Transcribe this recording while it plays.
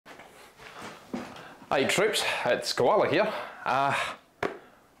Hi troops, it's Koala here.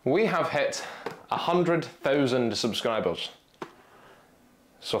 We have hit 100,000 subscribers.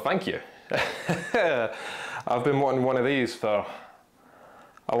 So thank you. I've been wanting one of these for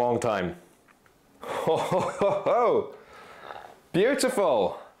a long time. Ho ho ho ho!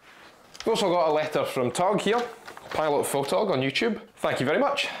 Beautiful! I've also got a letter from Tog here, Pilot Photog on YouTube. Thank you very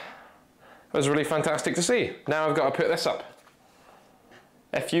much. It was really fantastic to see. Now I've got to put this up.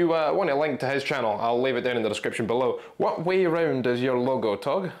 If you want a link to his channel, I'll leave it down in the description below. What way round is your logo,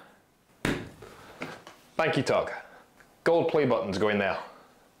 Tog? Thank you, Tog. Gold play buttons go in there.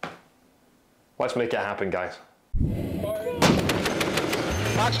 Let's make it happen, guys.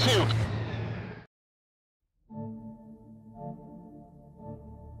 Match 2.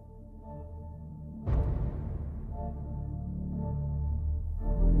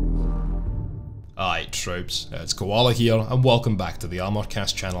 Hi troops, it's Koala here and welcome back to the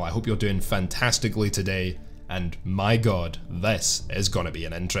Armorcast channel. I hope you're doing fantastically today, and my god, this is gonna be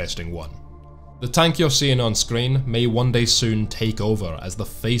an interesting one. The tank you're seeing on screen may one day soon take over as the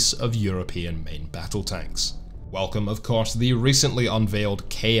face of European main battle tanks. Welcome of course the recently unveiled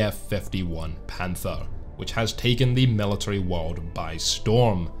KF51 Panther, which has taken the military world by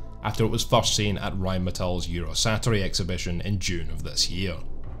storm after it was first seen at Rheinmetall's Eurosatory exhibition in June of this year.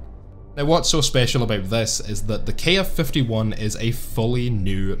 Now what's so special about this is that the KF51 is a fully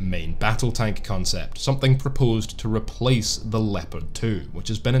new main battle tank concept, something proposed to replace the Leopard 2, which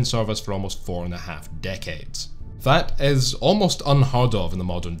has been in service for almost 4.5 decades. That is almost unheard of in the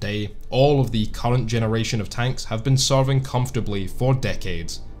modern day. All of the current generation of tanks have been serving comfortably for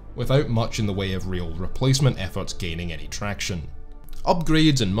decades, without much in the way of real replacement efforts gaining any traction.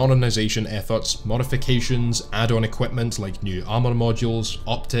 Upgrades and modernisation efforts, modifications, add-on equipment like new armour modules,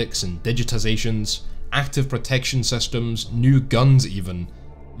 optics and digitizations, active protection systems, new guns even,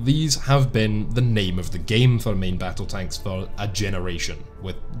 these have been the name of the game for main battle tanks for a generation,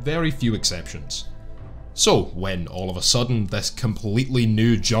 with very few exceptions. So when all of a sudden this completely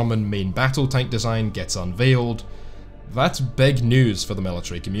new German main battle tank design gets unveiled, that's big news for the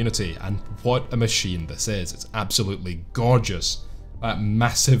military community, and what a machine this is. It's absolutely gorgeous. That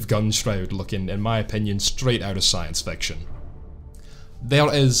massive gun shroud looking, in my opinion, straight out of science fiction.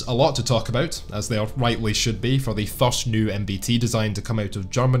 There is a lot to talk about, as there rightly should be, for the first new MBT design to come out of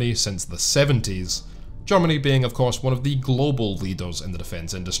Germany since the 70s, Germany being of course one of the global leaders in the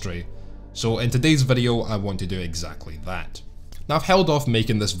defence industry. So in today's video I want to do exactly that. Now I've held off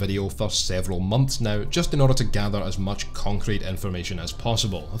making this video for several months now, just in order to gather as much concrete information as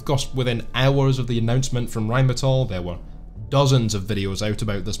possible. Of course, within hours of the announcement from Rheinmetall, there were dozens of videos out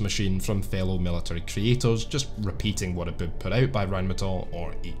about this machine from fellow military creators, just repeating what had been put out by Rheinmetall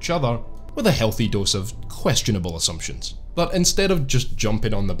or each other, with a healthy dose of questionable assumptions. But instead of just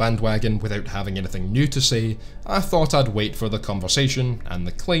jumping on the bandwagon without having anything new to say, I thought I'd wait for the conversation and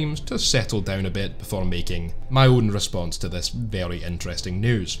the claims to settle down a bit before making my own response to this very interesting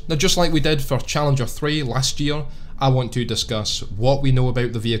news. Now just like we did for Challenger 3 last year, I want to discuss what we know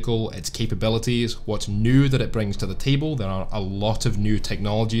about the vehicle, its capabilities, what's new that it brings to the table. There are a lot of new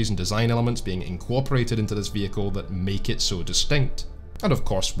technologies and design elements being incorporated into this vehicle that make it so distinct. And of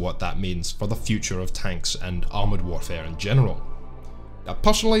course what that means for the future of tanks and armoured warfare in general. Now,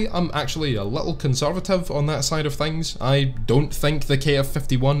 personally, I'm actually a little conservative on that side of things. I don't think the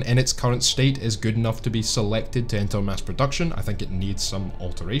KF51 in its current state is good enough to be selected to enter mass production. I think it needs some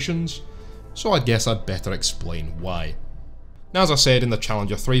alterations. So I guess I'd better explain why. Now as I said in the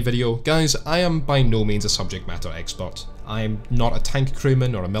Challenger 3 video, guys, I am by no means a subject matter expert. I'm not a tank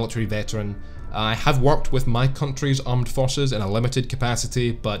crewman or a military veteran. I have worked with my country's armed forces in a limited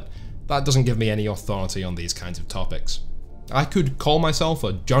capacity, but that doesn't give me any authority on these kinds of topics. I could call myself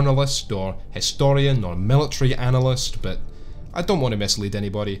a journalist or historian or military analyst, but I don't want to mislead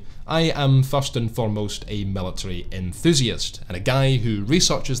anybody. I am first and foremost a military enthusiast, and a guy who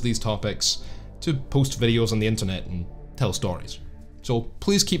researches these topics to post videos on the internet and tell stories. So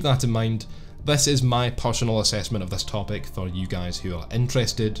please keep that in mind. This is my personal assessment of this topic for you guys who are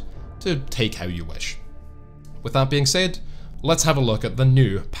interested to take how you wish. With that being said, let's have a look at the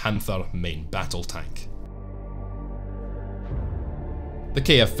new Panther main battle tank. The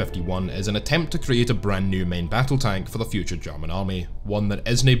KF51 is an attempt to create a brand new main battle tank for the future German army, one that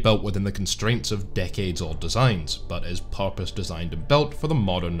isn't built within the constraints of decades-old designs, but is purpose-designed and built for the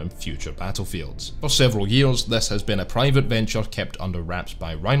modern and future battlefields. For several years, this has been a private venture kept under wraps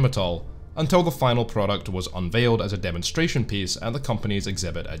by Rheinmetall, until the final product was unveiled as a demonstration piece at the company's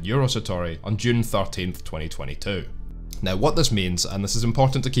exhibit at Eurosatory on June 13th, 2022. Now what this means, and this is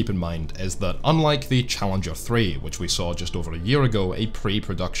important to keep in mind, is that unlike the Challenger 3, which we saw just over a year ago, a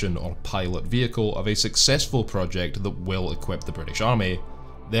pre-production or pilot vehicle of a successful project that will equip the British Army,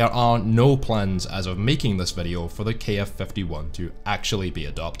 there are no plans as of making this video for the KF51 to actually be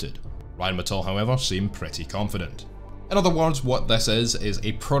adopted. Rheinmetall, however, seem pretty confident. In other words, what this is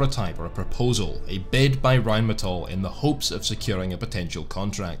a prototype or a proposal, a bid by Rheinmetall in the hopes of securing a potential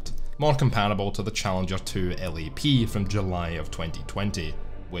contract, more comparable to the Challenger 2 LEP from July of 2020,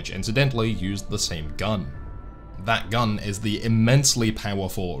 which incidentally used the same gun. That gun is the immensely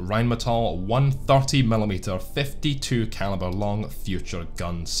powerful Rheinmetall 130mm 52 caliber long future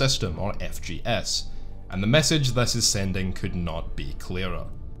gun system, or FGS, and the message this is sending could not be clearer.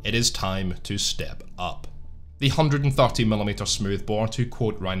 It is time to step up. The 130mm smoothbore, to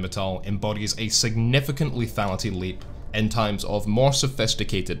quote Rheinmetall, embodies a significant lethality leap in times of more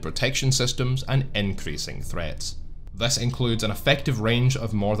sophisticated protection systems and increasing threats. This includes an effective range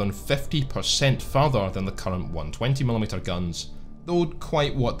of more than 50% further than the current 120mm guns, though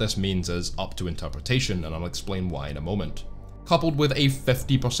quite what this means is up to interpretation, and I'll explain why in a moment. Coupled with a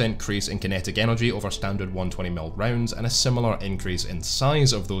 50% increase in kinetic energy over standard 120mm rounds and a similar increase in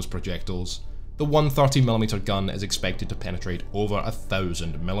size of those projectiles, the 130mm gun is expected to penetrate over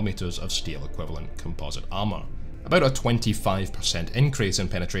 1000mm of steel equivalent composite armour, about a 25% increase in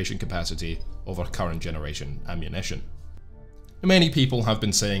penetration capacity over current generation ammunition. Many people have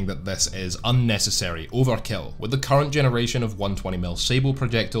been saying that this is unnecessary overkill, with the current generation of 120mm Sable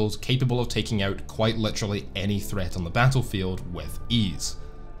projectiles capable of taking out quite literally any threat on the battlefield with ease.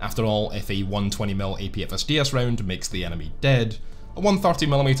 After all, if a 120mm APFSDS round makes the enemy dead, a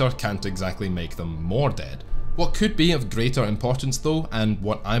 130mm can't exactly make them more dead. What could be of greater importance though, and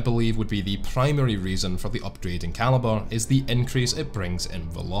what I believe would be the primary reason for the upgrade in caliber, is the increase it brings in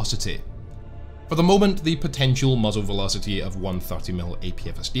velocity. For the moment, the potential muzzle velocity of 130mm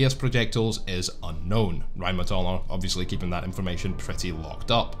APFSDS projectiles is unknown. Rheinmetall are obviously keeping that information pretty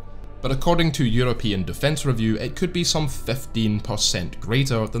locked up. But according to European Defence Review, it could be some 15%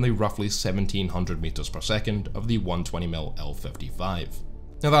 greater than the roughly 1700 meters per second of the 120mm L55.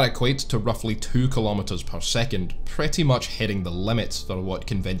 Now that equates to roughly 2 kilometers per second, pretty much hitting the limits for what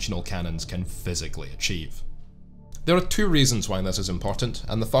conventional cannons can physically achieve. There are two reasons why this is important,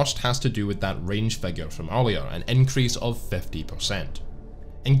 and the first has to do with that range figure from earlier, an increase of 50%.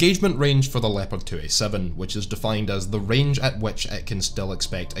 Engagement range for the Leopard 2A7, which is defined as the range at which it can still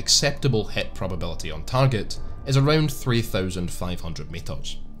expect acceptable hit probability on target, is around 3,500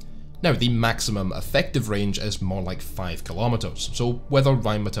 meters. Now, the maximum effective range is more like 5 kilometers, so whether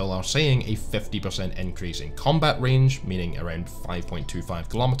Rheinmetall are saying a 50% increase in combat range, meaning around 5.25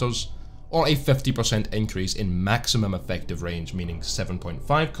 kilometers, or a 50% increase in maximum effective range, meaning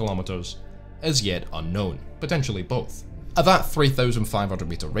 7.5 kilometers, is yet unknown, potentially both. At that 3,500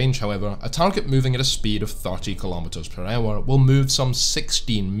 meter range, however, a target moving at a speed of 30 kilometers per hour will move some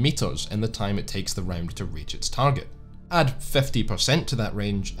 16 meters in the time it takes the round to reach its target. Add 50% to that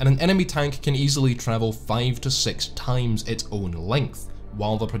range, and an enemy tank can easily travel 5 to 6 times its own length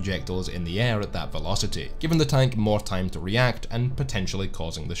while the projectile is in the air at that velocity, giving the tank more time to react and potentially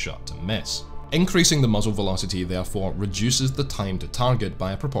causing the shot to miss. Increasing the muzzle velocity therefore reduces the time to target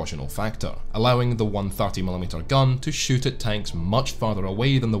by a proportional factor, allowing the 130mm gun to shoot at tanks much farther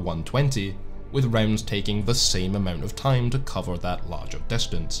away than the 120, with rounds taking the same amount of time to cover that larger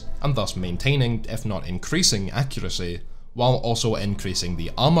distance, and thus maintaining, if not increasing, accuracy, while also increasing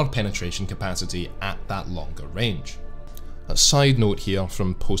the armour penetration capacity at that longer range. A side note here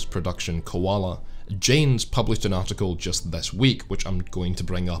from post-production Koala, Jane's published an article just this week, which I'm going to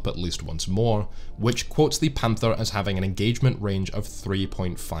bring up at least once more, which quotes the Panther as having an engagement range of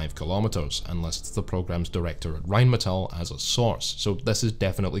 3.5 kilometers, and lists the program's director at Rheinmetall as a source, so this is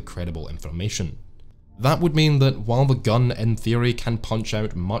definitely credible information. That would mean that while the gun in theory can punch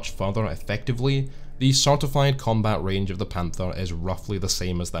out much further effectively, the certified combat range of the Panther is roughly the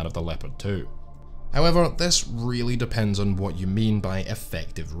same as that of the Leopard 2. However, this really depends on what you mean by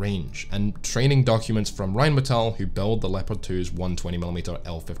effective range, and training documents from Rheinmetall, who build the Leopard 2's 120mm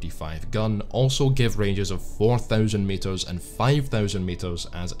L55 gun, also give ranges of 4,000 meters and 5,000 meters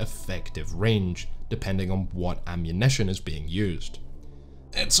as effective range, depending on what ammunition is being used.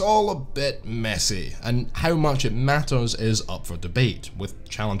 It's all a bit messy, and how much it matters is up for debate, with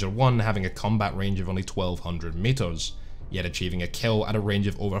Challenger 1 having a combat range of only 1,200 meters, yet achieving a kill at a range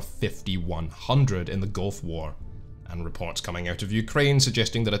of over 5,100 in the Gulf War, and reports coming out of Ukraine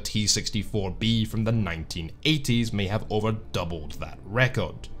suggesting that a T-64B from the 1980s may have over doubled that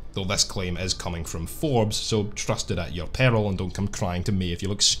record. Though this claim is coming from Forbes, so trust it at your peril and don't come crying to me if you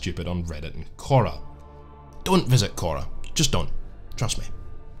look stupid on Reddit and Quora. Don't visit Quora. Just don't. Trust me.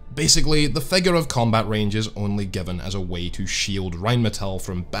 Basically, the figure of combat range is only given as a way to shield Rheinmetall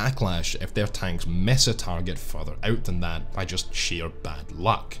from backlash if their tanks miss a target further out than that by just sheer bad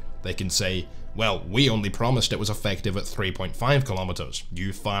luck. They can say, well, we only promised it was effective at 3.5 kilometers.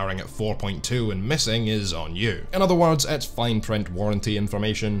 You firing at 4.2 and missing is on you. In other words, it's fine print warranty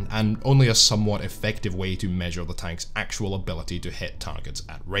information and only a somewhat effective way to measure the tank's actual ability to hit targets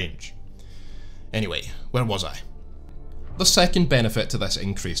at range. Anyway, where was I? The second benefit to this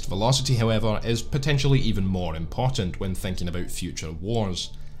increased velocity, however, is potentially even more important when thinking about future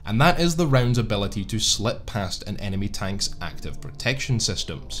wars, and that is the round's ability to slip past an enemy tank's active protection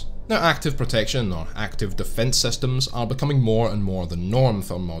systems. Now, active protection or active defense systems are becoming more and more the norm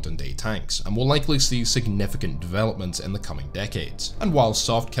for modern day tanks, and will likely see significant developments in the coming decades. And while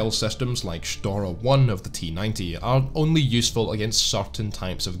soft kill systems like Stora 1 of the T-90 are only useful against certain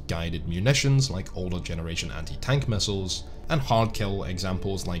types of guided munitions like older generation anti-tank missiles, and hard kill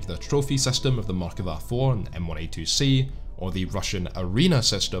examples like the trophy system of the Merkava 4 and M1A2C, or the Russian Arena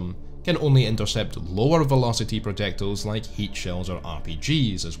system, can only intercept lower velocity projectiles like heat shells or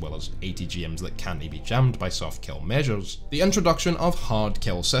RPGs, as well as ATGMs that can't be jammed by soft kill measures. The introduction of hard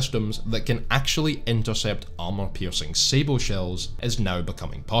kill systems that can actually intercept armor-piercing sabot shells is now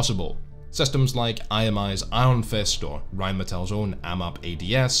becoming possible. Systems like IMI's Iron Fist or Rheinmetall's own AMAP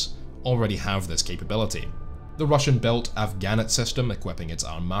ADS already have this capability. The Russian-built Afghanet system equipping its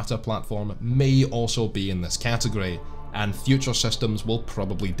Armata platform may also be in this category, and future systems will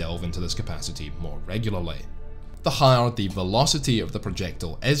probably delve into this capacity more regularly. The higher the velocity of the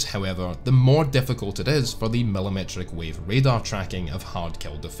projectile is, however, the more difficult it is for the millimetric wave radar tracking of hard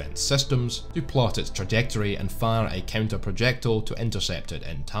kill defense systems to plot its trajectory and fire a counter projectile to intercept it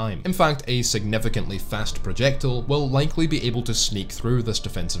in time. In fact, a significantly fast projectile will likely be able to sneak through this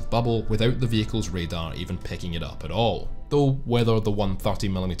defensive bubble without the vehicle's radar even picking it up at all. Though whether the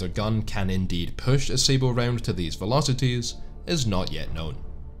 130mm gun can indeed push a sabot round to these velocities is not yet known.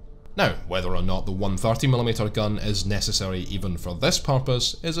 Now, whether or not the 130mm gun is necessary even for this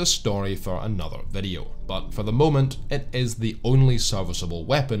purpose is a story for another video, but for the moment it is the only serviceable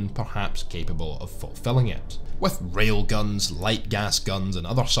weapon perhaps capable of fulfilling it, with railguns, light gas guns and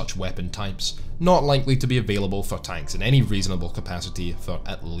other such weapon types not likely to be available for tanks in any reasonable capacity for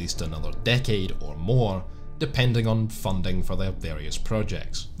at least another decade or more, depending on funding for their various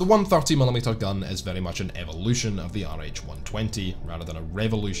projects. The 130mm gun is very much an evolution of the RH-120, rather than a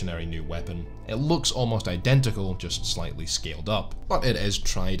revolutionary new weapon. It looks almost identical, just slightly scaled up, but it is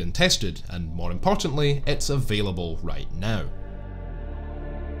tried and tested, and more importantly, it's available right now.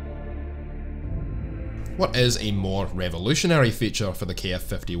 What is a more revolutionary feature for the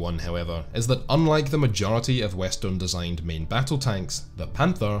KF51, however, is that unlike the majority of Western-designed main battle tanks, the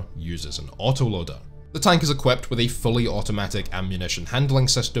Panther uses an autoloader. The tank is equipped with a fully automatic ammunition handling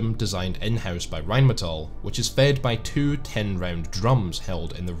system designed in-house by Rheinmetall, which is fed by two 10-round drums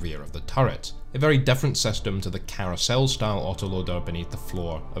held in the rear of the turret, a very different system to the carousel-style autoloader beneath the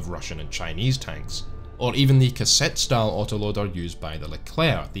floor of Russian and Chinese tanks, or even the cassette-style autoloader used by the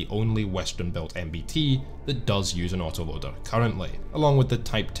Leclerc, the only Western-built MBT that does use an autoloader currently, along with the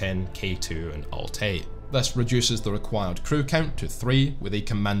Type 10, K2 and Alt-A. This reduces the required crew count to 3, with a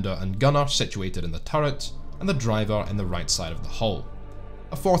commander and gunner situated in the turret, and the driver in the right side of the hull.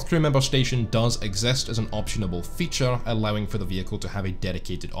 A fourth crew member station does exist as an optionable feature, allowing for the vehicle to have a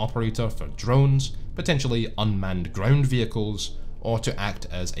dedicated operator for drones, potentially unmanned ground vehicles, or to act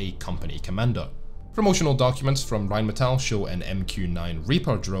as a company commander. Promotional documents from Rheinmetall show an MQ-9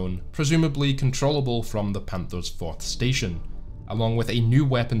 Reaper drone, presumably controllable from the Panther's fourth station, along with a new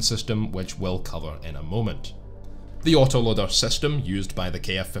weapon system which we'll cover in a moment. The autoloader system used by the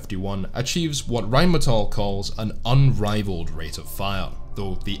KF51 achieves what Rheinmetall calls an unrivaled rate of fire,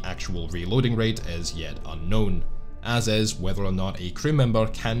 though the actual reloading rate is yet unknown, as is whether or not a crew member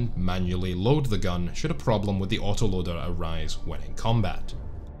can manually load the gun should a problem with the autoloader arise when in combat.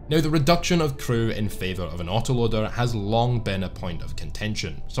 Now, the reduction of crew in favour of an autoloader has long been a point of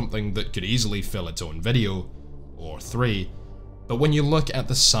contention, something that could easily fill its own video, or 3, but when you look at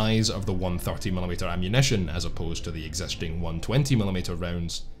the size of the 130mm ammunition as opposed to the existing 120mm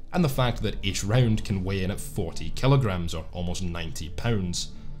rounds, and the fact that each round can weigh in at 40 kilograms or almost 90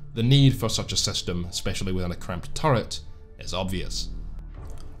 pounds, the need for such a system, especially within a cramped turret, is obvious.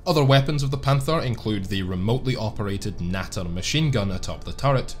 Other weapons of the Panther include the remotely operated Natter machine gun atop the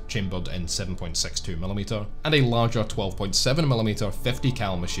turret, chambered in 7.62mm, and a larger 12.7mm 50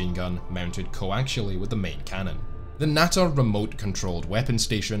 cal machine gun mounted coaxially with the main cannon. The Natter remote-controlled weapon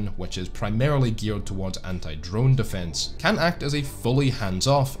station, which is primarily geared towards anti-drone defense, can act as a fully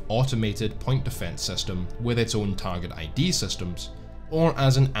hands-off automated point defense system with its own target ID systems, or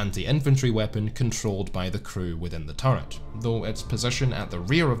as an anti-infantry weapon controlled by the crew within the turret, though its position at the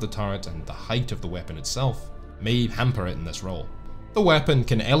rear of the turret and the height of the weapon itself may hamper it in this role. The weapon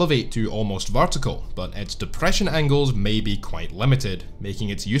can elevate to almost vertical, but its depression angles may be quite limited, making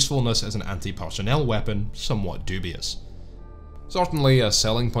its usefulness as an anti-personnel weapon somewhat dubious. Certainly a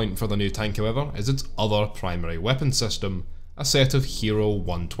selling point for the new tank, however, is its other primary weapon system, a set of Hero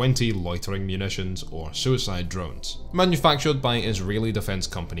 120 loitering munitions or suicide drones. Manufactured by Israeli defense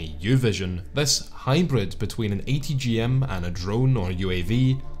company Uvision, this hybrid between an ATGM and a drone or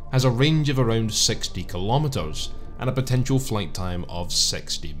UAV has a range of around 60 kilometers, and a potential flight time of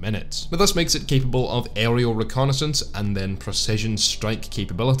 60 minutes. Now this makes it capable of aerial reconnaissance and then precision strike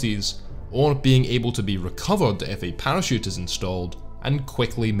capabilities, or being able to be recovered if a parachute is installed and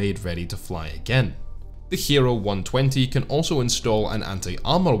quickly made ready to fly again. The Hero 120 can also install an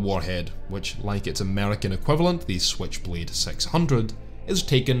anti-armor warhead, which, like its American equivalent, the Switchblade 600, is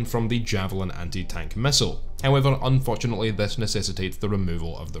taken from the Javelin anti-tank missile. However, unfortunately this necessitates the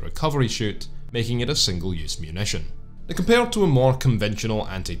removal of the recovery chute, making it a single-use munition. Now, compared to a more conventional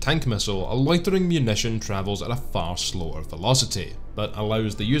anti-tank missile, a loitering munition travels at a far slower velocity, but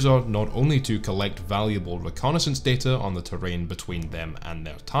allows the user not only to collect valuable reconnaissance data on the terrain between them and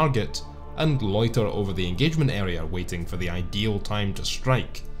their target, and loiter over the engagement area waiting for the ideal time to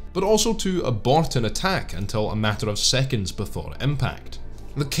strike, but also to abort an attack until a matter of seconds before impact.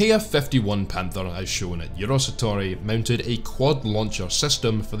 The KF51 Panther, as shown at Eurosatory, mounted a quad launcher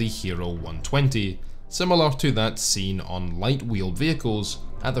system for the Hero 120, similar to that seen on light-wheeled vehicles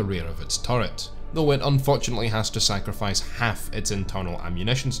at the rear of its turret, though it unfortunately has to sacrifice half its internal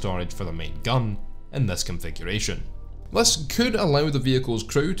ammunition storage for the main gun in this configuration. This could allow the vehicle's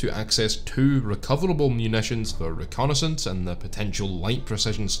crew to access 2 recoverable munitions for reconnaissance and the potential light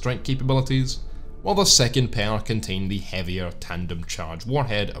precision strike capabilities, while the second pair contain the heavier tandem charge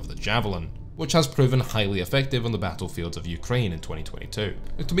warhead of the Javelin, which has proven highly effective on the battlefields of Ukraine in 2022.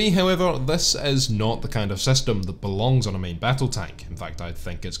 To me, however, this is not the kind of system that belongs on a main battle tank. In fact, I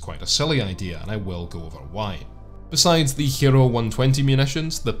think it's quite a silly idea, and I will go over why. Besides the Hero 120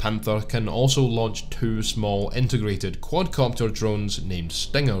 munitions, the Panther can also launch 2 small integrated quadcopter drones named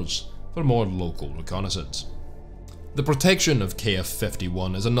Stingers for more local reconnaissance. The protection of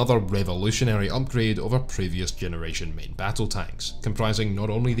KF51 is another revolutionary upgrade over previous generation main battle tanks, comprising not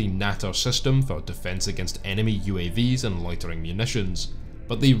only the Natter system for defense against enemy UAVs and loitering munitions,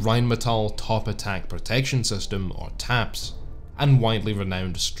 but the Rheinmetall Top Attack Protection System, or TAPS, and widely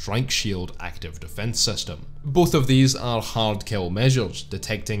renowned Strike Shield active defense system. Both of these are hard kill measures,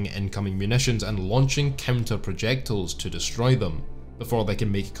 detecting incoming munitions and launching counter projectiles to destroy them before they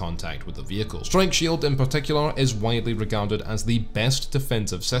can make contact with the vehicle. Strike Shield in particular is widely regarded as the best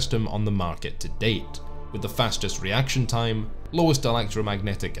defensive system on the market to date, with the fastest reaction time, lowest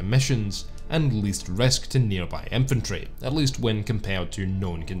electromagnetic emissions, and least risk to nearby infantry, at least when compared to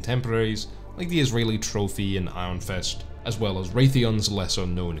known contemporaries like the Israeli Trophy and Iron Fist, as well as Raytheon's lesser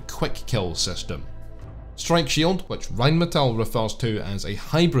known Quick Kill system. Strike Shield, which Rheinmetall refers to as a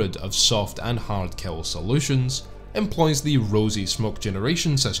hybrid of soft and hard kill solutions, employs the Rosy smoke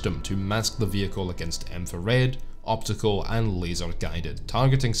generation system to mask the vehicle against infrared, optical and laser guided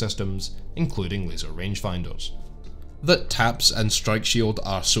targeting systems, including laser rangefinders. That TAPS and Strike Shield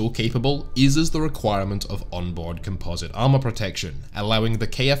are so capable eases the requirement of onboard composite armor protection, allowing the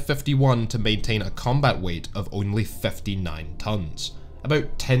KF51 to maintain a combat weight of only 59 tons.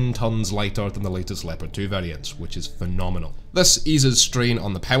 About 10 tons lighter than the latest Leopard 2 variants, which is phenomenal. This eases strain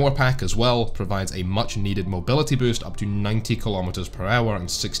on the power pack as well, provides a much needed mobility boost up to 90 km per hour and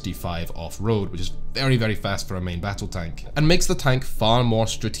 65 off-road, which is very fast for a main battle tank, and makes the tank far more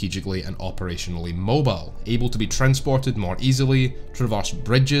strategically and operationally mobile, able to be transported more easily, traverse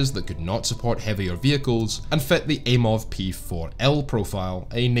bridges that could not support heavier vehicles, and fit the AMOV P4L profile,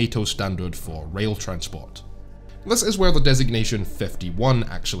 a NATO standard for rail transport. This is where the designation 51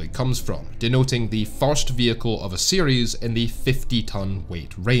 actually comes from, denoting the first vehicle of a series in the 50-ton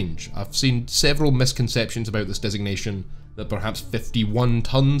weight range. I've seen several misconceptions about this designation, that perhaps 51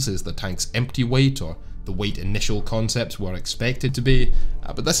 tons is the tank's empty weight, or the weight initial concepts were expected to be,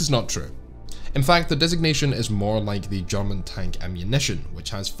 but this is not true. In fact, the designation is more like the German tank ammunition, which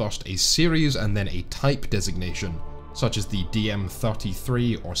has first a series and then a type designation, such as the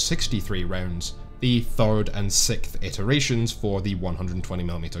DM33 or 63 rounds, the 3rd and 6th iterations for the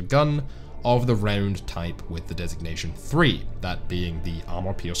 120mm gun of the round type with the designation 3, that being the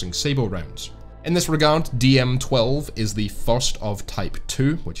armor-piercing sabot rounds. In this regard, DM12 is the first of Type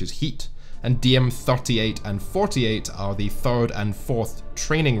 2, which is heat, and DM38 and 48 are the third and fourth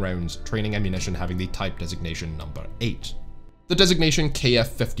training rounds, training ammunition having the type designation number 8. The designation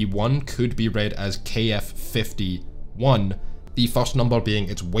KF51 could be read as KF51, the first number being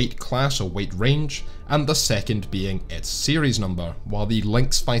its weight class or weight range, and the second being its series number, while the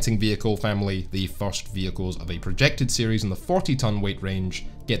Lynx fighting vehicle family, the first vehicles of a projected series in the 40-ton weight range,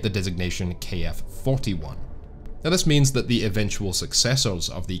 get the designation KF41. Now this means that the eventual successors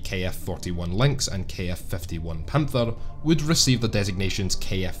of the KF41 Lynx and KF51 Panther would receive the designations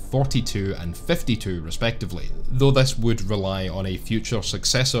KF42 and 52 respectively, though this would rely on a future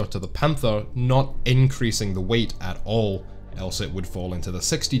successor to the Panther not increasing the weight at all, else it would fall into the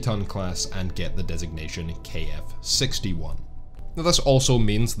 60-ton class and get the designation KF61. Now this also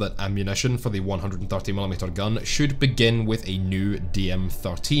means that ammunition for the 130mm gun should begin with a new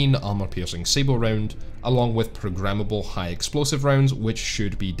DM13 armor-piercing sabre round, along with programmable high-explosive rounds which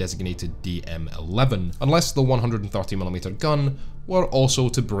should be designated DM11, unless the 130mm gun were also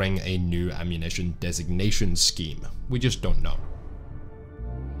to bring a new ammunition designation scheme. We just don't know.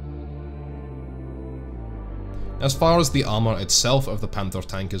 As far as the armour itself of the Panther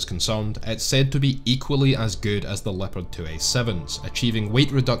tank is concerned, it's said to be equally as good as the Leopard 2A7s, achieving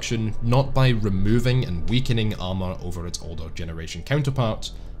weight reduction not by removing and weakening armour over its older generation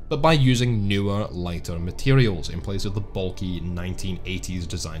counterparts, but by using newer, lighter materials in place of the bulky 1980s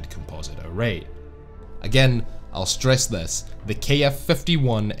designed composite array. Again, I'll stress this, the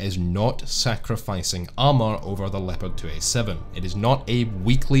KF51 is not sacrificing armour over the Leopard 2A7. It is not a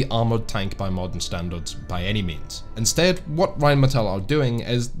weakly armoured tank by modern standards by any means. Instead, what Rheinmetall are doing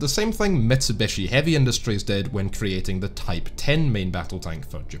is the same thing Mitsubishi Heavy Industries did when creating the Type 10 main battle tank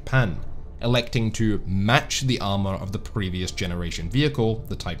for Japan, electing to match the armour of the previous generation vehicle,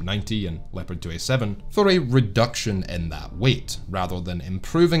 the Type 90 and Leopard 2A7, for a reduction in that weight, rather than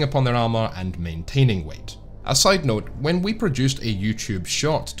improving upon their armour and maintaining weight. A side note, when we produced a YouTube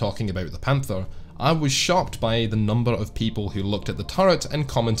short talking about the Panther, I was shocked by the number of people who looked at the turret and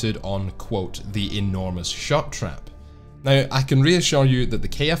commented on, quote, the enormous shot trap. Now, I can reassure you that the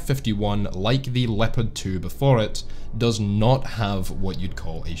KF51, like the Leopard 2 before it, does not have what you'd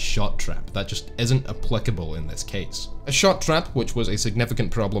call a shot trap. That just isn't applicable in this case. A shot trap, which was a significant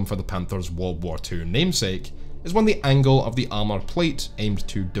problem for the Panther's World War II namesake, is when the angle of the armour plate aimed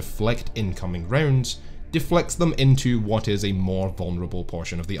to deflect incoming rounds deflects them into what is a more vulnerable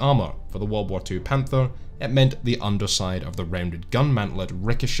portion of the armour. For the World War II Panther, it meant the underside of the rounded gun mantlet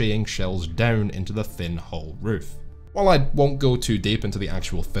ricocheting shells down into the thin hull roof. While I won't go too deep into the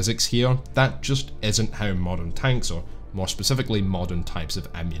actual physics here, that just isn't how modern tanks, or more specifically modern types of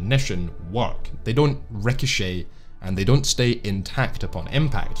ammunition, work. They don't ricochet, and they don't stay intact upon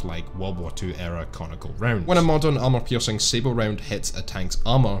impact like World War II era conical rounds. When a modern armor-piercing sabre round hits a tank's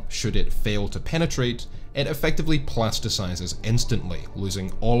armor, should it fail to penetrate, it effectively plasticizes instantly,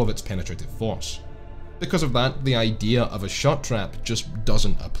 losing all of its penetrative force. Because of that, the idea of a shot trap just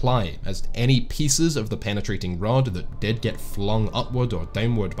doesn't apply, as any pieces of the penetrating rod that did get flung upward or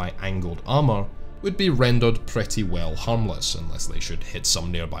downward by angled armor would be rendered pretty well harmless, unless they should hit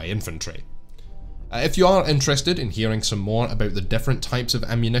some nearby infantry. If you are interested in hearing some more about the different types of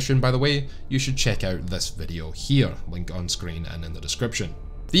ammunition, by the way, you should check out this video here, link on screen and in the description.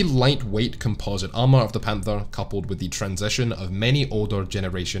 The lightweight composite armour of the Panther, coupled with the transition of many older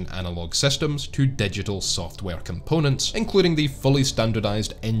generation analog systems to digital software components, including the fully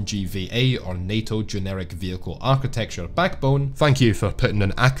standardised NGVA or NATO Generic Vehicle Architecture backbone. Thank you for putting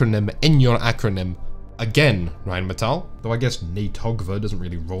an acronym in your acronym. Again, Rheinmetall, though I guess NATOGVA doesn't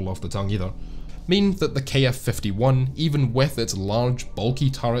really roll off the tongue either, mean that the KF51, even with its large bulky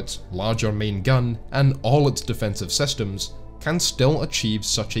turret, larger main gun, and all its defensive systems, can still achieve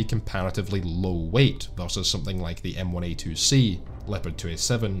such a comparatively low weight versus something like the M1A2C, Leopard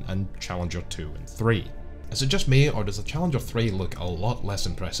 2A7, and Challenger 2 and 3. Is it just me, or does the Challenger 3 look a lot less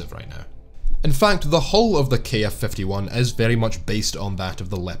impressive right now? In fact, the hull of the KF51 is very much based on that of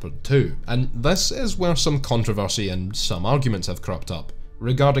the Leopard 2, and this is where some controversy and some arguments have cropped up,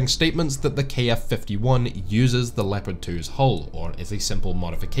 regarding statements that the KF51 uses the Leopard 2's hull, or is a simple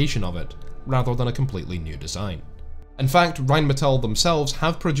modification of it, rather than a completely new design. In fact, Rheinmetall themselves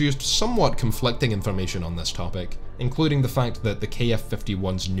have produced somewhat conflicting information on this topic, including the fact that the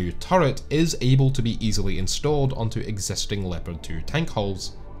KF51's new turret is able to be easily installed onto existing Leopard 2 tank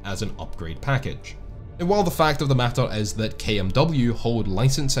hulls as an upgrade package. And while the fact of the matter is that KMW hold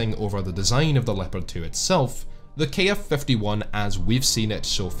licensing over the design of the Leopard 2 itself, the KF51 as we've seen it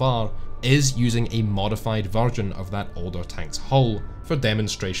so far is using a modified version of that older tank's hull for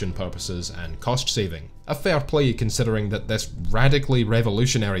demonstration purposes and cost saving. A fair play considering that this radically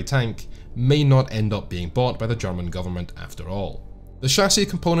revolutionary tank may not end up being bought by the German government after all. The chassis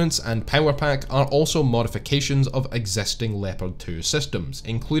components and power pack are also modifications of existing Leopard 2 systems,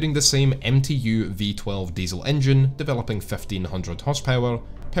 including the same MTU V12 diesel engine developing 1500 horsepower,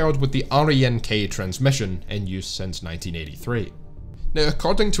 paired with the RENK transmission in use since 1983. Now,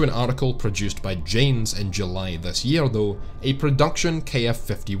 according to an article produced by Janes in July this year though, a production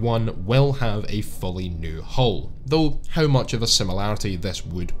KF51 will have a fully new hull, though how much of a similarity this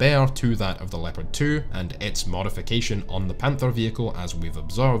would bear to that of the Leopard 2 and its modification on the Panther vehicle as we've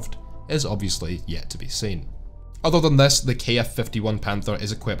observed is obviously yet to be seen. Other than this, the KF51 Panther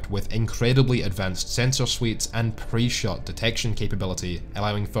is equipped with incredibly advanced sensor suites and pre-shot detection capability,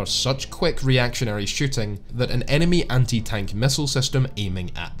 allowing for such quick reactionary shooting that an enemy anti-tank missile system aiming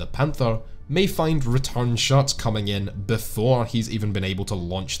at the Panther may find return shots coming in before he's even been able to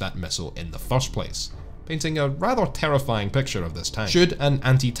launch that missile in the first place, painting a rather terrifying picture of this tank. Should an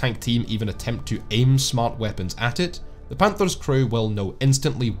anti-tank team even attempt to aim smart weapons at it, the Panther's crew will know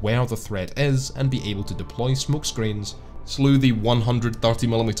instantly where the threat is and be able to deploy smoke screens, slew the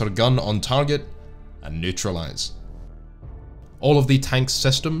 130mm gun on target, and neutralize. All of the tank's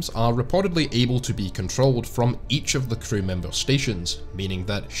systems are reportedly able to be controlled from each of the crew member stations, meaning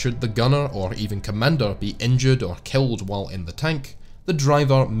that should the gunner or even commander be injured or killed while in the tank, the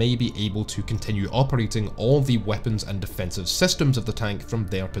driver may be able to continue operating all the weapons and defensive systems of the tank from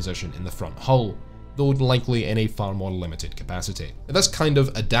their position in the front hull, though likely in a far more limited capacity. This kind of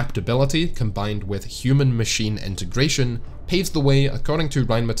adaptability, combined with human-machine integration, paves the way, according to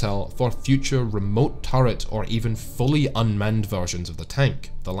Rheinmetall, for future remote turret or even fully unmanned versions of the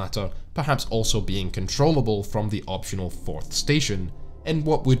tank, the latter perhaps also being controllable from the optional 4th station, in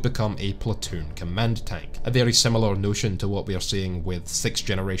what would become a platoon command tank, a very similar notion to what we are seeing with 6th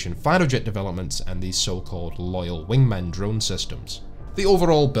generation fighter-jet developments and the so-called loyal wingman drone systems. The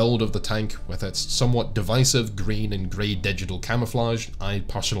overall build of the tank, with its somewhat divisive green and grey digital camouflage, I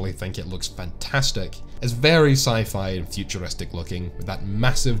personally think it looks fantastic, is very sci-fi and futuristic looking, with that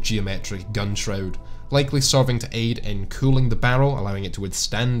massive geometric gun shroud, likely serving to aid in cooling the barrel, allowing it to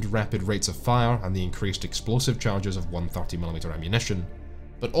withstand rapid rates of fire and the increased explosive charges of 130mm ammunition,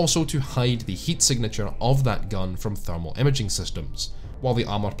 but also to hide the heat signature of that gun from thermal imaging systems, while the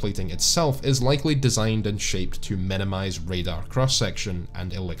armor plating itself is likely designed and shaped to minimize radar cross-section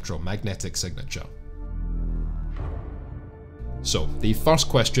and electromagnetic signature. So, the first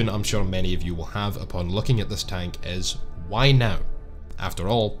question I'm sure many of you will have upon looking at this tank is, why now? After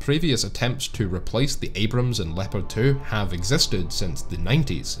all, previous attempts to replace the Abrams and Leopard 2 have existed since the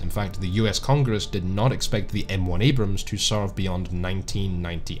 90s. In fact, the US Congress did not expect the M1 Abrams to serve beyond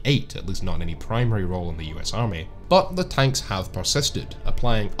 1998, at least not in any primary role in the US Army. But the tanks have persisted,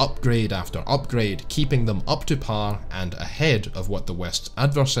 applying upgrade after upgrade, keeping them up to par and ahead of what the West's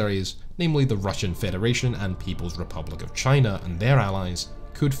adversaries, namely the Russian Federation and People's Republic of China and their allies,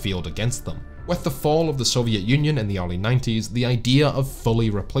 could field against them. With the fall of the Soviet Union in the early 90s, the idea of fully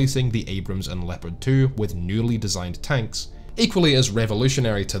replacing the Abrams and Leopard 2 with newly designed tanks, equally as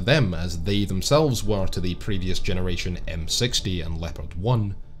revolutionary to them as they themselves were to the previous generation M60 and Leopard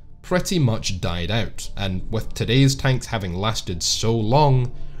 1, pretty much died out, and with today's tanks having lasted so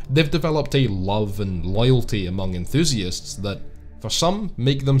long, they've developed a love and loyalty among enthusiasts that, for some,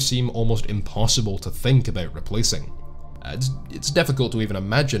 make them seem almost impossible to think about replacing. It's difficult to even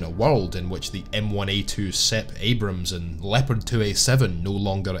imagine a world in which the M1A2 SEP Abrams and Leopard 2A7 no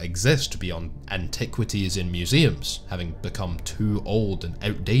longer exist beyond antiquities in museums, having become too old and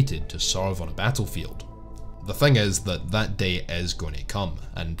outdated to serve on a battlefield. The thing is that that day is going to come,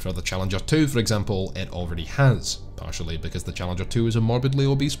 and for the Challenger 2, for example, it already has, partially because the Challenger 2 is a morbidly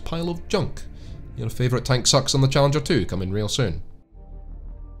obese pile of junk. Your favourite tank sucks on the Challenger 2, coming real soon.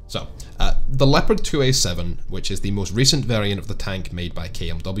 So, the Leopard 2A7, which is the most recent variant of the tank made by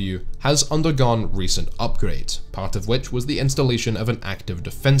KMW, has undergone recent upgrades, part of which was the installation of an active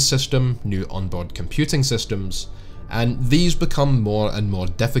defense system, new onboard computing systems, and these become more and more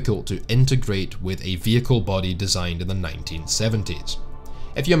difficult to integrate with a vehicle body designed in the 1970s.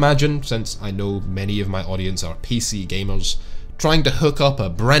 If you imagine, since I know many of my audience are PC gamers, trying to hook up a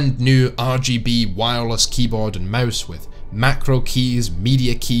brand new RGB wireless keyboard and mouse with macro keys,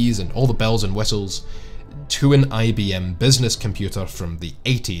 media keys, and all the bells and whistles to an IBM business computer from the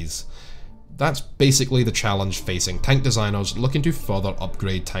 80s. That's basically the challenge facing tank designers looking to further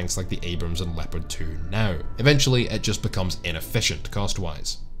upgrade tanks like the Abrams and Leopard 2 now. Eventually, it just becomes inefficient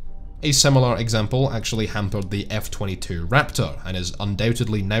cost-wise. A similar example actually hampered the F-22 Raptor and is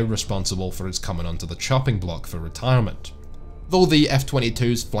undoubtedly now responsible for its coming onto the chopping block for retirement. Though the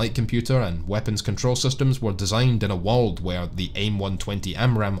F-22's flight computer and weapons control systems were designed in a world where the AIM-120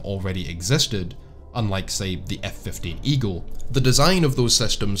 AMRAAM already existed, unlike say the F-15 Eagle, the design of those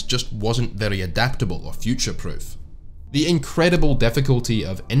systems just wasn't very adaptable or future-proof. The incredible difficulty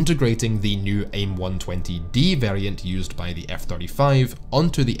of integrating the new AIM-120D variant used by the F-35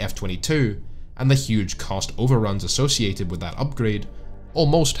 onto the F-22, and the huge cost overruns associated with that upgrade,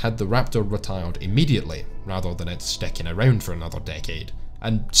 almost had the Raptor retired immediately, rather than it sticking around for another decade,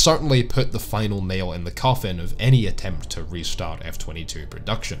 and certainly put the final nail in the coffin of any attempt to restart F-22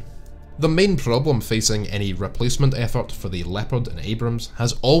 production. The main problem facing any replacement effort for the Leopard and Abrams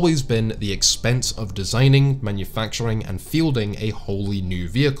has always been the expense of designing, manufacturing and fielding a wholly new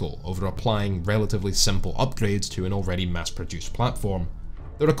vehicle over applying relatively simple upgrades to an already mass-produced platform.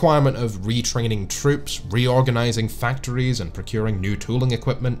 The requirement of retraining troops, reorganizing factories and procuring new tooling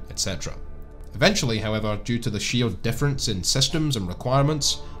equipment, etc. Eventually, however, due to the sheer difference in systems and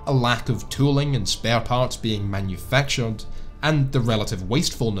requirements, a lack of tooling and spare parts being manufactured, and the relative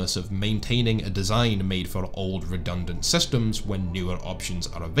wastefulness of maintaining a design made for old redundant systems when newer options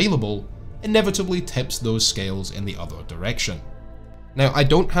are available, inevitably tips those scales in the other direction. Now, I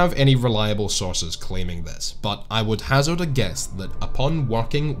don't have any reliable sources claiming this, but I would hazard a guess that upon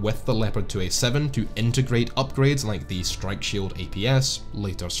working with the Leopard 2A7 to integrate upgrades like the Strike Shield APS,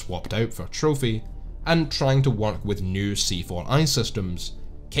 later swapped out for Trophy, and trying to work with new C4I systems,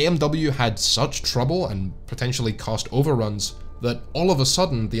 KMW had such trouble and potentially cost overruns that all of a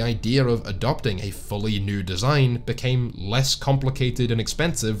sudden the idea of adopting a fully new design became less complicated and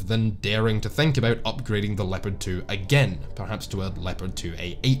expensive than daring to think about upgrading the Leopard 2 again, perhaps to a Leopard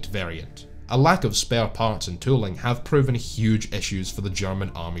 2A8 variant. A lack of spare parts and tooling have proven huge issues for the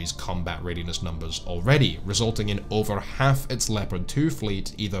German army's combat readiness numbers already, resulting in over half its Leopard 2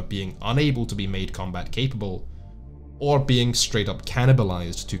 fleet either being unable to be made combat capable, or being straight up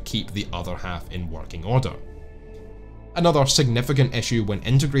cannibalized to keep the other half in working order. Another significant issue when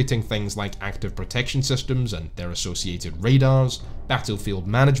integrating things like active protection systems and their associated radars, battlefield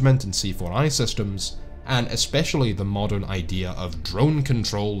management and C4I systems, and especially the modern idea of drone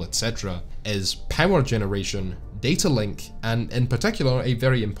control, etc., is power generation, data link, and in particular a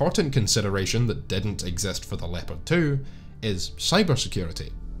very important consideration that didn't exist for the Leopard 2 is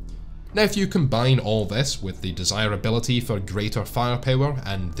cybersecurity. Now, if you combine all this with the desirability for greater firepower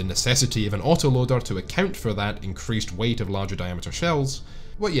and the necessity of an autoloader to account for that increased weight of larger diameter shells,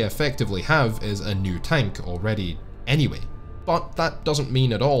 what you effectively have is a new tank already anyway. But that doesn't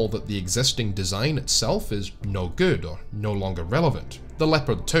mean at all that the existing design itself is no good or no longer relevant. The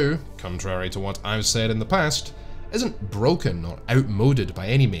Leopard 2, contrary to what I've said in the past, isn't broken or outmoded by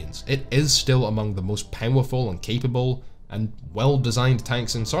any means. It is still among the most powerful and capable and well-designed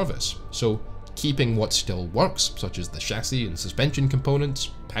tanks in service, so keeping what still works, such as the chassis and suspension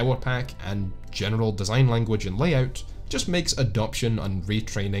components, power pack, and general design language and layout, just makes adoption and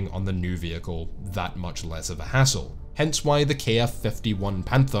retraining on the new vehicle that much less of a hassle. Hence why the KF51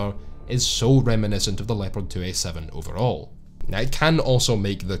 Panther is so reminiscent of the Leopard 2A7 overall. Now, it can also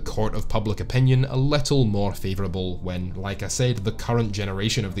make the court of public opinion a little more favourable when, like I said, the current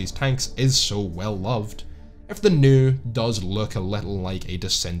generation of these tanks is so well loved, if the new does look a little like a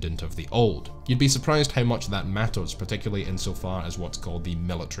descendant of the old. You'd be surprised how much that matters, particularly insofar as what's called the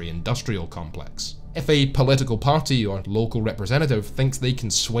military-industrial complex. If a political party or local representative thinks they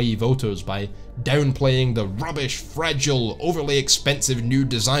can sway voters by downplaying the rubbish, fragile, overly expensive new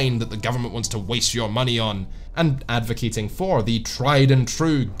design that the government wants to waste your money on, and advocating for the tried and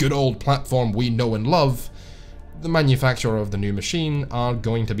true good old platform we know and love, the manufacturer of the new machine are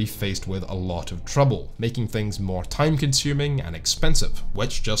going to be faced with a lot of trouble, making things more time-consuming and expensive,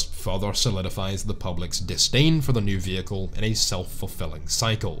 which just further solidifies the public's disdain for the new vehicle in a self-fulfilling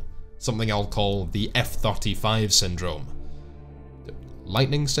cycle. Something I'll call the F-35 syndrome.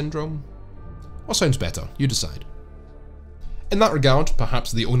 Lightning syndrome? What sounds better? You decide. In that regard,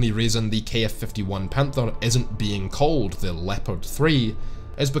 perhaps the only reason the KF51 Panther isn't being called the Leopard 3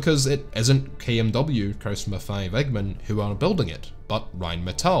 is because it isn't KMW, Kraussma 5 Eggman, who are building it, but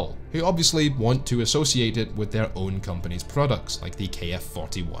Rheinmetall, who obviously want to associate it with their own company's products, like the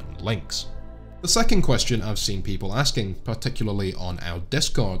KF41 Lynx. The second question I've seen people asking, particularly on our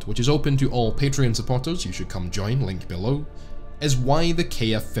Discord, which is open to all Patreon supporters, you should come join, link below, is why the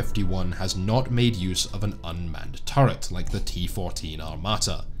KF51 has not made use of an unmanned turret like the T-14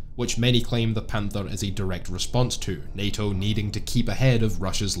 Armata, which many claim the Panther is a direct response to, NATO needing to keep ahead of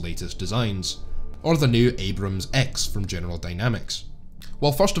Russia's latest designs, or the new Abrams X from General Dynamics.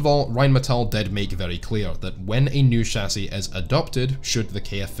 Well, first of all, Rheinmetall did make very clear that when a new chassis is adopted, should the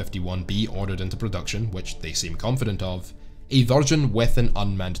KF51 be ordered into production, which they seem confident of, a version with an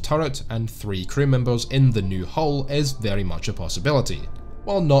unmanned turret and 3 crew members in the new hull is very much a possibility,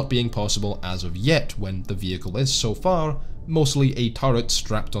 while not being possible as of yet when the vehicle is so far mostly a turret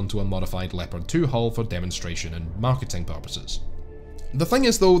strapped onto a modified Leopard 2 hull for demonstration and marketing purposes. The thing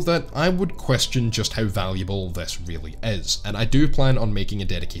is though that I would question just how valuable this really is, and I do plan on making a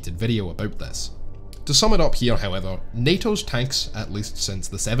dedicated video about this. To sum it up here however, NATO's tanks, at least since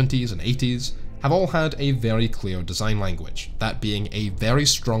the 70s and 80s, have all had a very clear design language, that being a very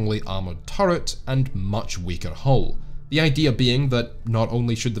strongly armoured turret and much weaker hull. The idea being that not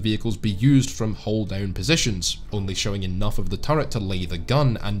only should the vehicles be used from hull down positions, only showing enough of the turret to lay the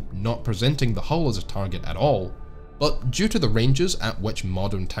gun and not presenting the hull as a target at all, but due to the ranges at which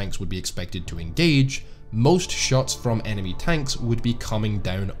modern tanks would be expected to engage, most shots from enemy tanks would be coming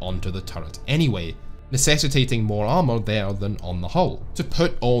down onto the turret anyway, necessitating more armour there than on the hull. To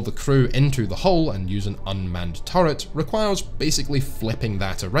put all the crew into the hull and use an unmanned turret requires basically flipping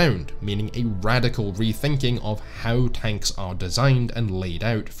that around, meaning a radical rethinking of how tanks are designed and laid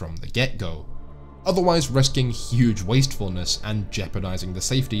out from the get-go, otherwise risking huge wastefulness and jeopardising the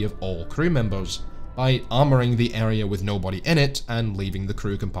safety of all crew members by armouring the area with nobody in it and leaving the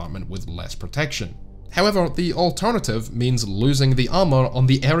crew compartment with less protection. However, the alternative means losing the armour on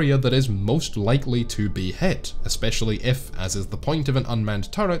the area that is most likely to be hit, especially if, as is the point of an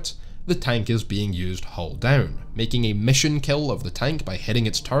unmanned turret, the tank is being used hull down, making a mission kill of the tank by hitting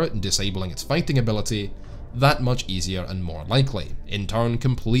its turret and disabling its fighting ability that much easier and more likely, in turn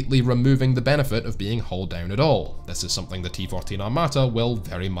completely removing the benefit of being hull down at all. This is something the T-14 Armata will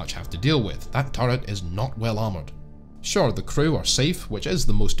very much have to deal with. That turret is not well armoured. Sure, the crew are safe, which is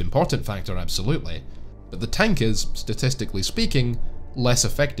the most important factor absolutely, but the tank is, statistically speaking, less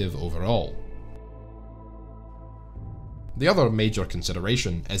effective overall. The other major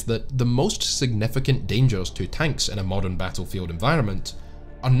consideration is that the most significant dangers to tanks in a modern battlefield environment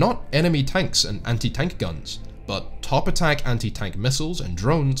are not enemy tanks and anti-tank guns, but top attack anti-tank missiles and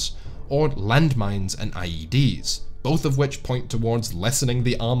drones, or landmines and IEDs, both of which point towards lessening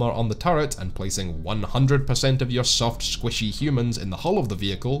the armour on the turret and placing 100% of your soft squishy humans in the hull of the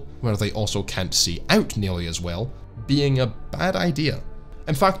vehicle, where they also can't see out nearly as well, being a bad idea.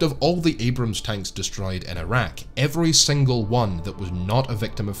 In fact, of all the Abrams tanks destroyed in Iraq, every single one that was not a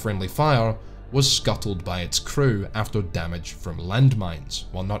victim of friendly fire was scuttled by its crew after damage from landmines,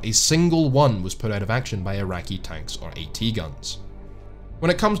 while not a single one was put out of action by Iraqi tanks or AT guns. When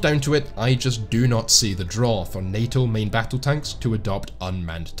it comes down to it, I just do not see the draw for NATO main battle tanks to adopt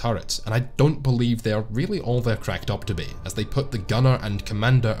unmanned turrets, and I don't believe they're really all they're cracked up to be, as they put the gunner and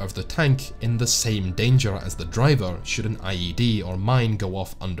commander of the tank in the same danger as the driver should an IED or mine go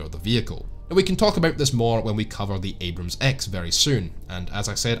off under the vehicle. Now, we can talk about this more when we cover the Abrams X very soon, and as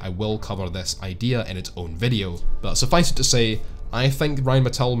I said, I will cover this idea in its own video, but suffice it to say, I think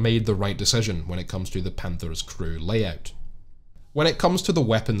Rheinmetall made the right decision when it comes to the Panther's crew layout. When it comes to the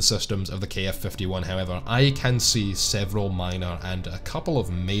weapon systems of the KF51 however, I can see several minor and a couple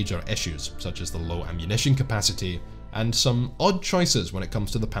of major issues, such as the low ammunition capacity, and some odd choices when it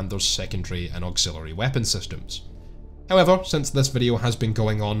comes to the Panther's secondary and auxiliary weapon systems. However, since this video has been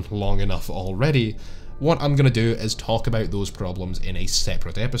going on long enough already, what I'm going to do is talk about those problems in a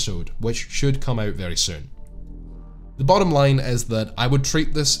separate episode, which should come out very soon. The bottom line is that I would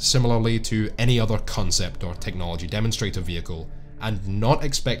treat this similarly to any other concept or technology demonstrator vehicle, and not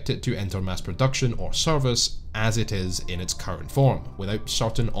expect it to enter mass production or service as it is in its current form, without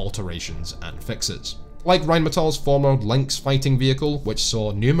certain alterations and fixes. Like Rheinmetall's former Lynx fighting vehicle, which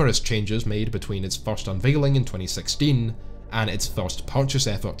saw numerous changes made between its first unveiling in 2016 and its first purchase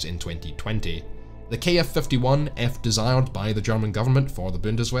efforts in 2020, the KF51, if desired by the German government for the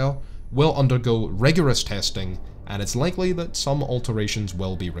Bundeswehr, will undergo rigorous testing, and it's likely that some alterations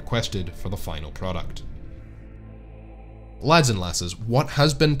will be requested for the final product. Lads and lasses, what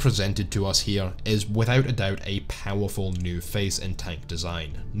has been presented to us here is without a doubt a powerful new face in tank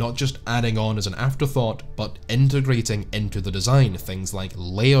design, not just adding on as an afterthought, but integrating into the design things like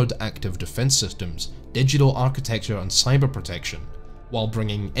layered active defense systems, digital architecture and cyber protection, while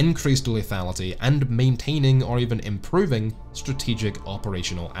bringing increased lethality and maintaining or even improving strategic,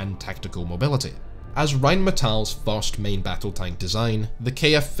 operational and tactical mobility. As Rheinmetall's first main battle tank design, the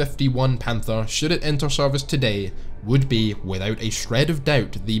KF51 Panther, should it enter service today, would be, without a shred of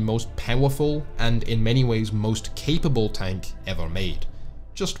doubt, the most powerful and in many ways most capable tank ever made,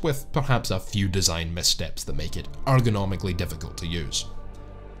 just with perhaps a few design missteps that make it ergonomically difficult to use.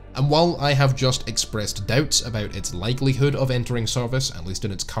 And while I have just expressed doubts about its likelihood of entering service, at least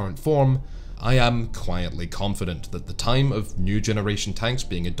in its current form, I am quietly confident that the time of new generation tanks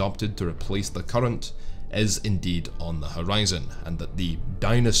being adopted to replace the current is indeed on the horizon, and that the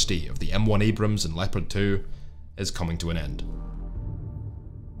dynasty of the M1 Abrams and Leopard 2 is coming to an end.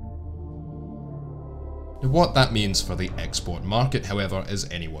 Now, what that means for the export market, however, is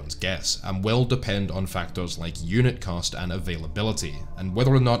anyone's guess, and will depend on factors like unit cost and availability, and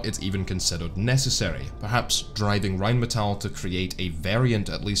whether or not it's even considered necessary, perhaps driving Rheinmetall to create a variant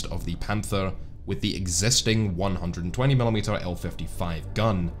at least of the Panther with the existing 120mm L55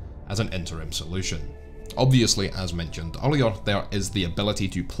 gun as an interim solution. Obviously, as mentioned earlier, there is the ability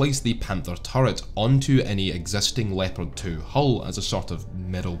to place the Panther turret onto any existing Leopard 2 hull as a sort of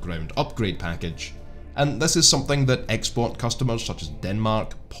middle ground upgrade package. And this is something that export customers such as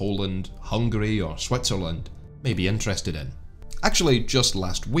Denmark, Poland, Hungary or Switzerland may be interested in. Actually, just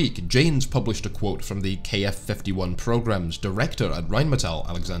last week, Janes published a quote from the KF51 program's director at Rheinmetall,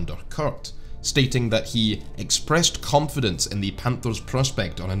 Alexander Kurt, stating that he expressed confidence in the Panther's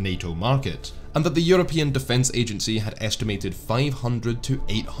prospect on a NATO market, and that the European Defence Agency had estimated 500 to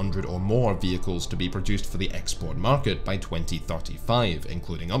 800 or more vehicles to be produced for the export market by 2035,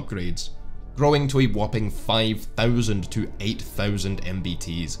 including upgrades, growing to a whopping 5,000 to 8,000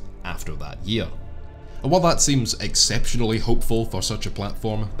 MBTs after that year. And while that seems exceptionally hopeful for such a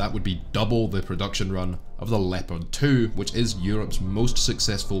platform, that would be double the production run of the Leopard 2, which is Europe's most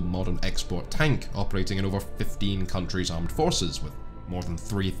successful modern export tank, operating in over 15 countries' armed forces with more than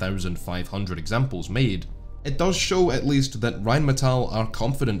 3,500 examples made. It does show at least that Rheinmetall are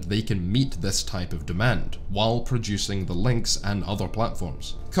confident they can meet this type of demand while producing the Lynx and other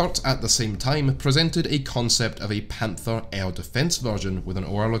platforms. Kurt at the same time presented a concept of a Panther air defense version with an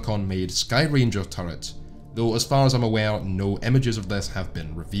Oerlikon made Skyranger turret, though as far as I'm aware no images of this have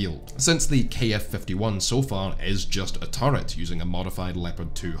been revealed. Since the KF51 so far is just a turret using a modified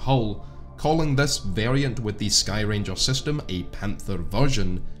Leopard 2 hull, calling this variant with the Skyranger system a Panther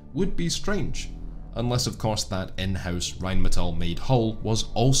version would be strange. Unless of course that in-house Rheinmetall made hull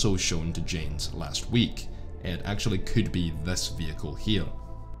was also shown to Janes last week. It actually could be this vehicle here.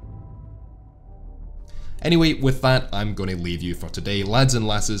 Anyway, with that, I'm going to leave you for today. Lads and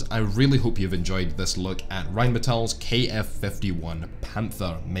lasses, I really hope you've enjoyed this look at Rheinmetall's KF51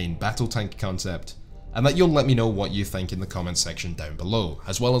 Panther main battle tank concept, and that you'll let me know what you think in the comments section down below,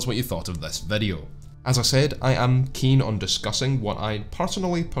 as well as what you thought of this video. As I said, I am keen on discussing what I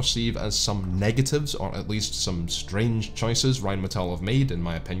personally perceive as some negatives, or at least some strange choices Rheinmetall have made, in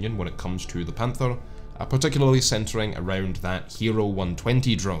my opinion, when it comes to the Panther, particularly centering around that Hero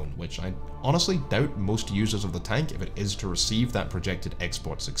 120 drone, which I honestly doubt most users of the tank, if it is to receive that projected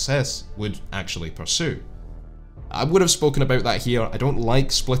export success, would actually pursue. I would have spoken about that here. I don't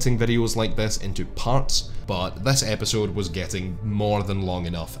like splitting videos like this into parts, but this episode was getting more than long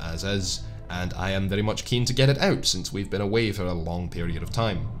enough as is, and I am very much keen to get it out since we've been away for a long period of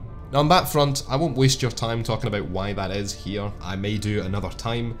time. Now on that front, I won't waste your time talking about why that is here. I may do another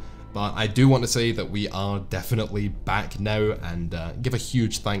time, but I do want to say that we are definitely back now, and give a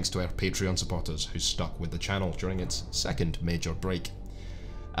huge thanks to our Patreon supporters who stuck with the channel during its second major break.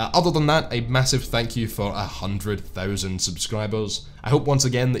 Other than that, a massive thank you for 100,000 subscribers. I hope once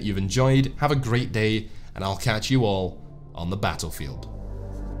again that you've enjoyed, have a great day, and I'll catch you all on the battlefield.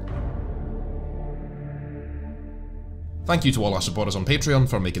 Thank you to all our supporters on Patreon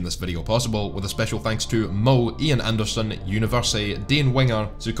for making this video possible, with a special thanks to Mo, Ian Anderson, Universe, Dane Winger,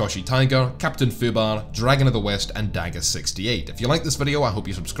 Zukoshi Tiger, Captain Fubar, Dragon of the West, and Dagger68. If you like this video, I hope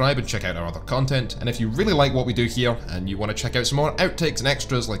you subscribe and check out our other content, and if you really like what we do here, and you want to check out some more outtakes and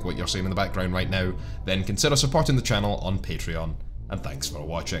extras like what you're seeing in the background right now, then consider supporting the channel on Patreon, and thanks for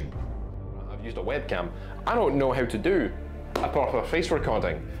watching. I've used a webcam. I don't know how to do a proper face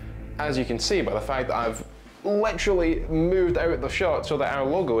recording, as you can see by the fact that I've literally moved out the shot so that our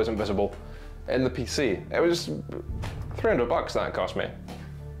logo isn't visible in the PC. It was 300 bucks that cost me.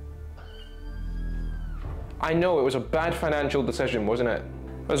 I know it was a bad financial decision, wasn't it?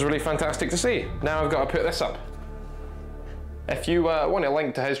 It was really fantastic to see. Now I've got to put this up. If you want a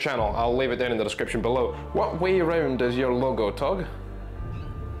link to his channel, I'll leave it down in the description below. What way round is your logo, Tog?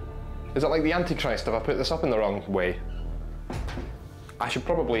 Is it like the Antichrist if I put this up in the wrong way? I should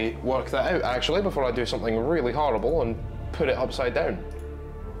probably work that out actually before I do something really horrible and put it upside down.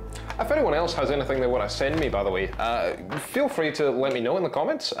 If anyone else has anything they want to send me, by the way, feel free to let me know in the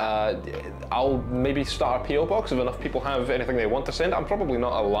comments. I'll maybe start a PO box if enough people have anything they want to send. I'm probably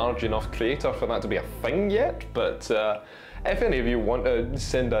not a large enough creator for that to be a thing yet, but if any of you want to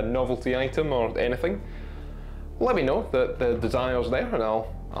send a novelty item or anything, let me know that the desire's there and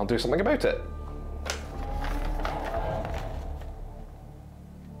I'll I'll do something about it.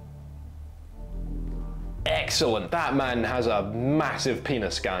 Excellent, that man has a massive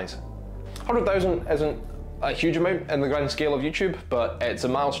penis, guys. 100,000 isn't a huge amount in the grand scale of YouTube, but it's a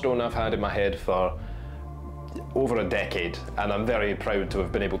milestone I've had in my head for over a decade, and I'm very proud to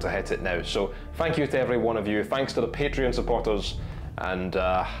have been able to hit it now. So thank you to every one of you, thanks to the Patreon supporters, and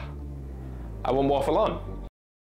I won't waffle on.